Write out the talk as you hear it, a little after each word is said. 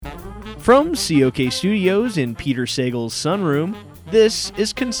From COK Studios in Peter Sagal's sunroom, this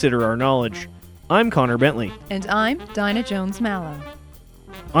is Consider Our Knowledge. I'm Connor Bentley. And I'm Dinah Jones-Mallow.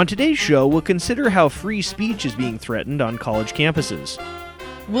 On today's show, we'll consider how free speech is being threatened on college campuses.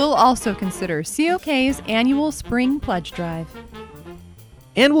 We'll also consider COK's annual Spring Pledge Drive.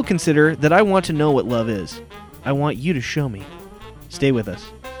 And we'll consider that I want to know what love is. I want you to show me. Stay with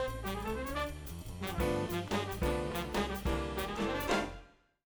us.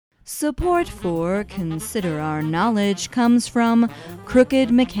 Support for Consider Our Knowledge comes from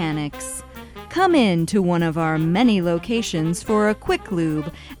Crooked Mechanics. Come in to one of our many locations for a quick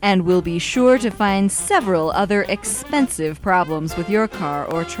lube, and we'll be sure to find several other expensive problems with your car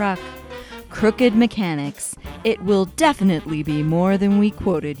or truck. Crooked Mechanics. It will definitely be more than we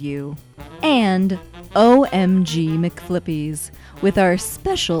quoted you. And OMG McFlippies, with our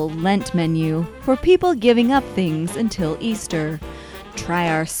special Lent menu for people giving up things until Easter. Try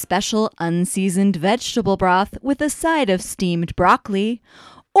our special unseasoned vegetable broth with a side of steamed broccoli,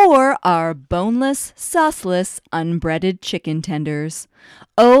 or our boneless, sauceless, unbreaded chicken tenders.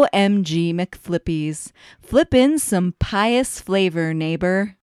 OMG McFlippies. Flip in some pious flavor,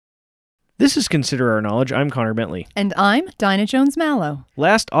 neighbor. This is Consider Our Knowledge. I'm Connor Bentley. And I'm Dinah Jones-Mallow.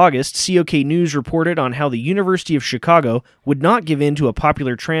 Last August, COK News reported on how the University of Chicago would not give in to a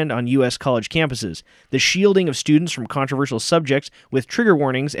popular trend on U.S. college campuses, the shielding of students from controversial subjects with trigger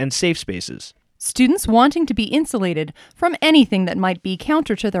warnings and safe spaces. Students wanting to be insulated from anything that might be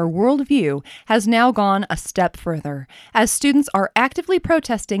counter to their worldview has now gone a step further, as students are actively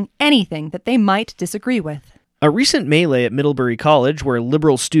protesting anything that they might disagree with. A recent melee at Middlebury College, where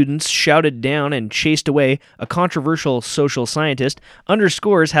liberal students shouted down and chased away a controversial social scientist,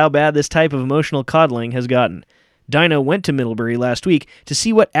 underscores how bad this type of emotional coddling has gotten. Dinah went to Middlebury last week to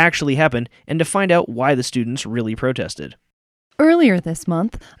see what actually happened and to find out why the students really protested. Earlier this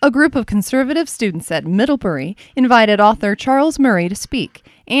month, a group of conservative students at Middlebury invited author Charles Murray to speak,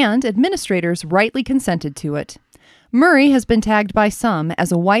 and administrators rightly consented to it. Murray has been tagged by some as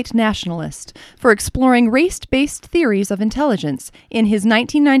a white nationalist for exploring race-based theories of intelligence in his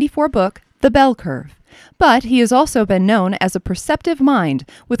 1994 book, The Bell Curve. But he has also been known as a perceptive mind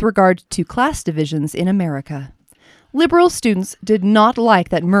with regard to class divisions in America. Liberal students did not like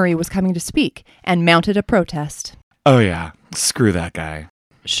that Murray was coming to speak and mounted a protest. Oh yeah, screw that guy.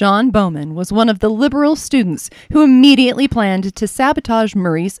 Sean Bowman was one of the liberal students who immediately planned to sabotage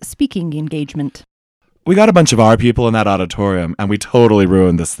Murray's speaking engagement. We got a bunch of our people in that auditorium, and we totally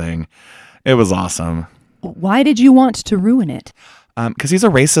ruined this thing. It was awesome. Why did you want to ruin it? 'Cause he's a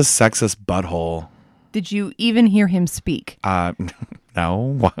racist, sexist butthole. Did you even hear him speak?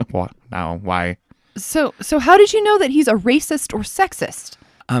 No. What? No, why? So how did you know that he's a racist or sexist?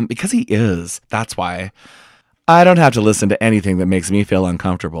 Because he is. That's why. I don't have to listen to anything that makes me feel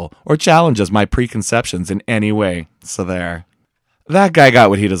uncomfortable or challenges my preconceptions in any way. So there. That guy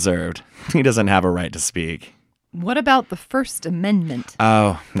got what he deserved. He doesn't have a right to speak. What about the First Amendment?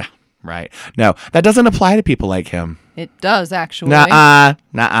 Oh, no, right. No, that doesn't apply to people like him. It does, actually. Nuh-uh.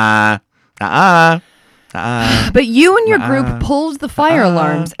 But you and your group pulled the fire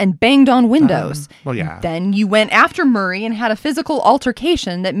alarms and banged on windows. Well, yeah. Then you went after Murray and had a physical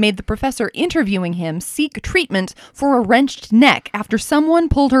altercation that made the professor interviewing him seek treatment for a wrenched neck after someone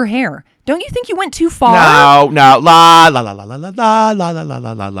pulled her hair. Don't you think you went too far? No. La la la la la la la la la la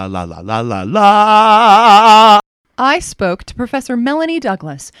la la la la la la la. I spoke to Professor Melanie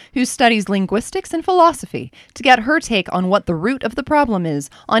Douglas, who studies linguistics and philosophy, to get her take on what the root of the problem is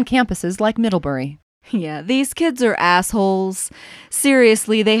on campuses like Middlebury. Yeah, these kids are assholes.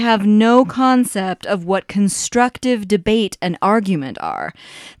 Seriously, they have no concept of what constructive debate and argument are.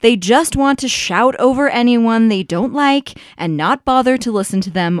 They just want to shout over anyone they don't like and not bother to listen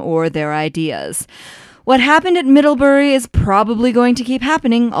to them or their ideas. What happened at Middlebury is probably going to keep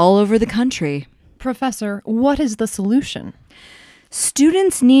happening all over the country. Professor, what is the solution?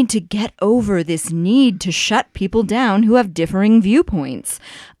 Students need to get over this need to shut people down who have differing viewpoints.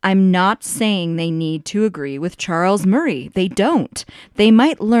 I'm not saying they need to agree with Charles Murray. They don't. They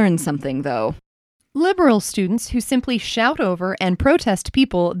might learn something, though. Liberal students who simply shout over and protest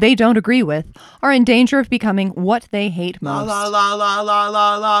people they don't agree with are in danger of becoming what they hate most.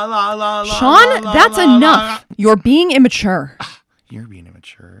 Sean, that's enough. You're being immature. You're being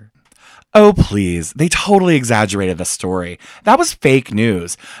immature. Oh, please. They totally exaggerated the story. That was fake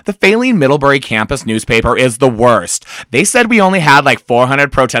news. The failing Middlebury campus newspaper is the worst. They said we only had like 400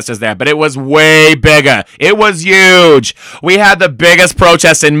 protesters there, but it was way bigger. It was huge. We had the biggest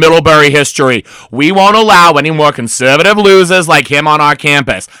protest in Middlebury history. We won't allow any more conservative losers like him on our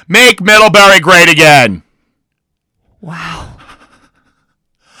campus. Make Middlebury great again. Wow.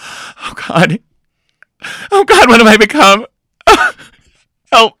 Oh, God. Oh, God, what have I become?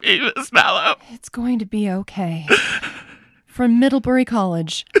 Help me, Miss Mallow. It's going to be okay. From Middlebury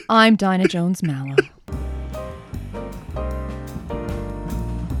College, I'm Dinah Jones Mallow.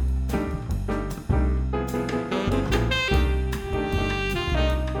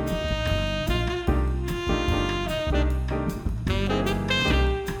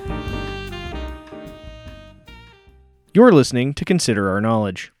 You're listening to Consider Our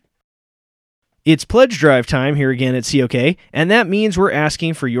Knowledge. It's pledge drive time here again at COK, and that means we're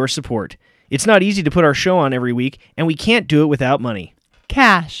asking for your support. It's not easy to put our show on every week, and we can't do it without money.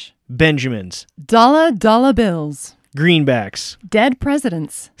 Cash. Benjamins. Dollar bills. Greenbacks. Dead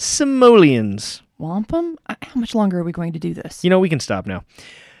presidents. Simoleons. Wampum? How much longer are we going to do this? We can stop now.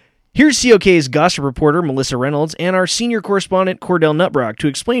 Here's COK's gossip reporter, Melissa Reynolds, and our senior correspondent, Cordell Nutbrock, to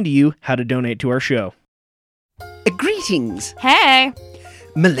explain to you how to donate to our show. Greetings. Hey!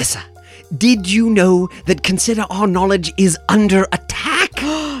 Melissa, did you know that Consider Our Knowledge is under attack?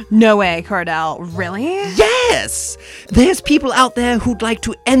 No way, Cordell. Really? Yes! There's people out there who'd like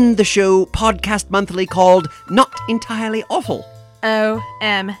to end the show podcast monthly called Not Entirely Awful.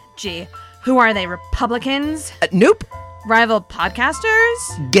 OMG. Who are they, Republicans? Nope. Rival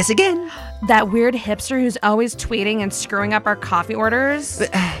podcasters? Guess again. That weird hipster who's always tweeting and screwing up our coffee orders?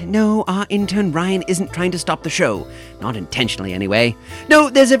 No, our intern Ryan isn't trying to stop the show. Not intentionally, anyway.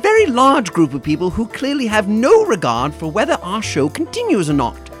 No, there's a very large group of people who clearly have no regard for whether our show continues or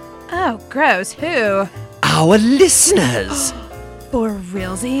not. Oh, gross. Who? Our listeners. For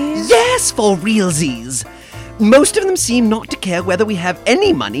realsies? Yes, for realsies. Most of them seem not to care whether we have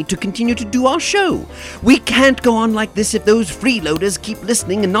any money to continue to do our show. We can't go on like this if those freeloaders keep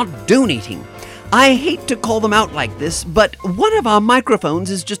listening and not donating. I hate to call them out like this, but one of our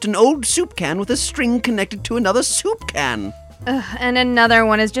microphones is just an old soup can with a string connected to another soup can. And another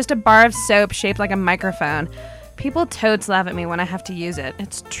one is just a bar of soap shaped like a microphone. People totes laugh at me when I have to use it.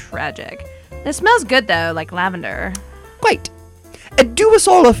 It's tragic. It smells good, though, like lavender. Quite. Do us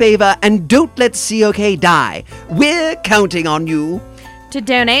all a favor and don't let COK die. We're counting on you. To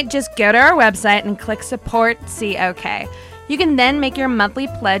donate, just go to our website and click Support COK. You can then make your monthly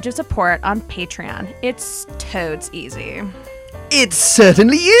pledge of support on Patreon. It's totes easy. It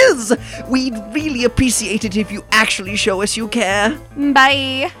certainly is. We'd really appreciate it if you actually show us you care.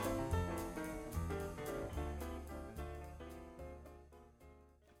 Bye.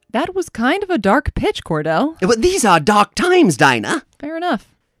 That was kind of a dark pitch, Cordell. But these are dark times, Dinah. Fair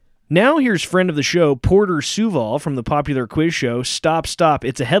enough. Now here's friend of the show, Porter Suval from the popular quiz show Stop, Stop,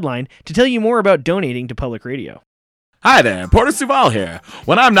 It's a Headline, to tell you more about donating to public radio. Hi there, Porter Suval here.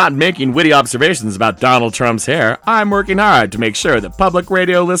 When I'm not making witty observations about Donald Trump's hair, I'm working hard to make sure that public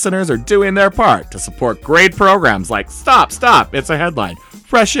radio listeners are doing their part to support great programs like Stop, Stop, It's a Headline,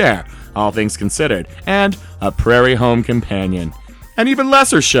 Fresh Air, All Things Considered, and A Prairie Home Companion. And even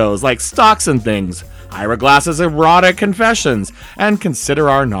lesser shows like Stocks and Things, Ira Glass's Erotic Confessions, and Consider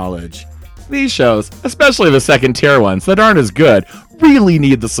Our Knowledge. These shows, especially the second-tier ones that aren't as good, really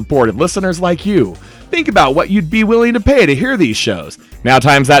need the support of listeners like you. Think about what you'd be willing to pay to hear these shows. Now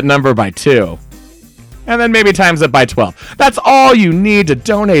times that number by 2. And then maybe times it by 12. That's all you need to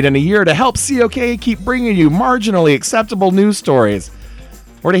donate in a year to help COK keep bringing you marginally acceptable news stories.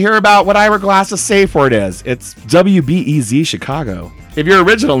 Or to hear about what Ira Glass's safe word is. It's WBEZ Chicago. If your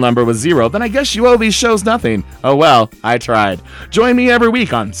original number was 0, then I guess you owe these shows nothing. Oh well, I tried. Join me every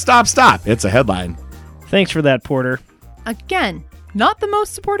week on Stop, Stop, It's a Headline. Thanks for that, Porter. Again, not the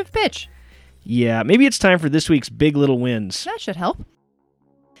most supportive pitch. Yeah, maybe it's time for this week's Big Little Wins. That should help.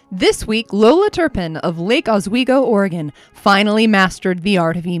 This week, Lola Turpin of Lake Oswego, Oregon, finally mastered the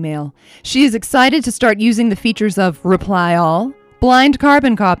art of email. She is excited to start using the features of Reply All, blind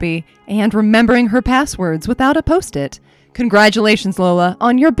carbon copy, and remembering her passwords without a post-it. Congratulations, Lola,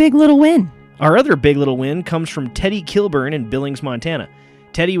 on your big little win. Our other big little win comes from Teddy Kilburn in Billings, Montana.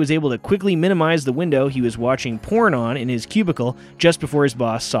 Teddy was able to quickly minimize the window he was watching porn on in his cubicle just before his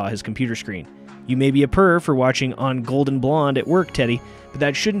boss saw his computer screen. You may be a perv for watching On Golden Blonde at work, Teddy, but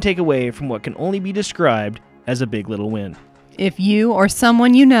that shouldn't take away from what can only be described as a big little win. If you or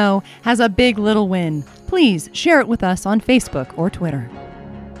someone you know has a big little win, please share it with us on Facebook or Twitter.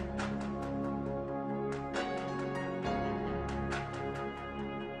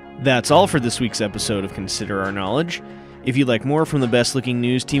 That's all for this week's episode of Consider Our Knowledge. If you'd like more from the best-looking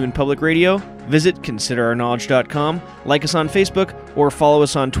news team in public radio, visit considerourknowledge.com, like us on Facebook, or follow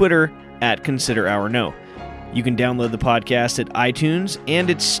us on Twitter at ConsiderOurKnow. You can download the podcast at iTunes and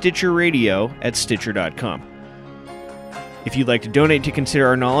at Stitcher Radio at Stitcher.com. If you'd like to donate to Consider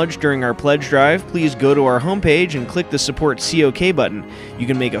Our Knowledge during our pledge drive, please go to our homepage and click the Support COK button. You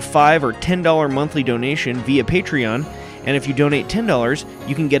can make a $5 or $10 monthly donation via Patreon, and if you donate $10,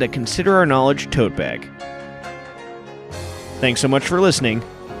 you can get a Consider Our Knowledge tote bag. Thanks so much for listening.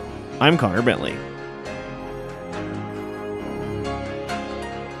 I'm Connor Bentley.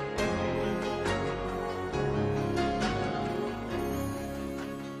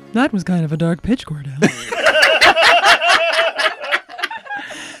 That was kind of a dark pitch, Cordell.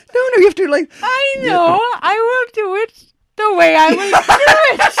 No, you have to like. I know. I will do it the way I will do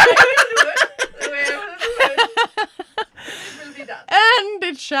it. And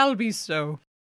it shall be so.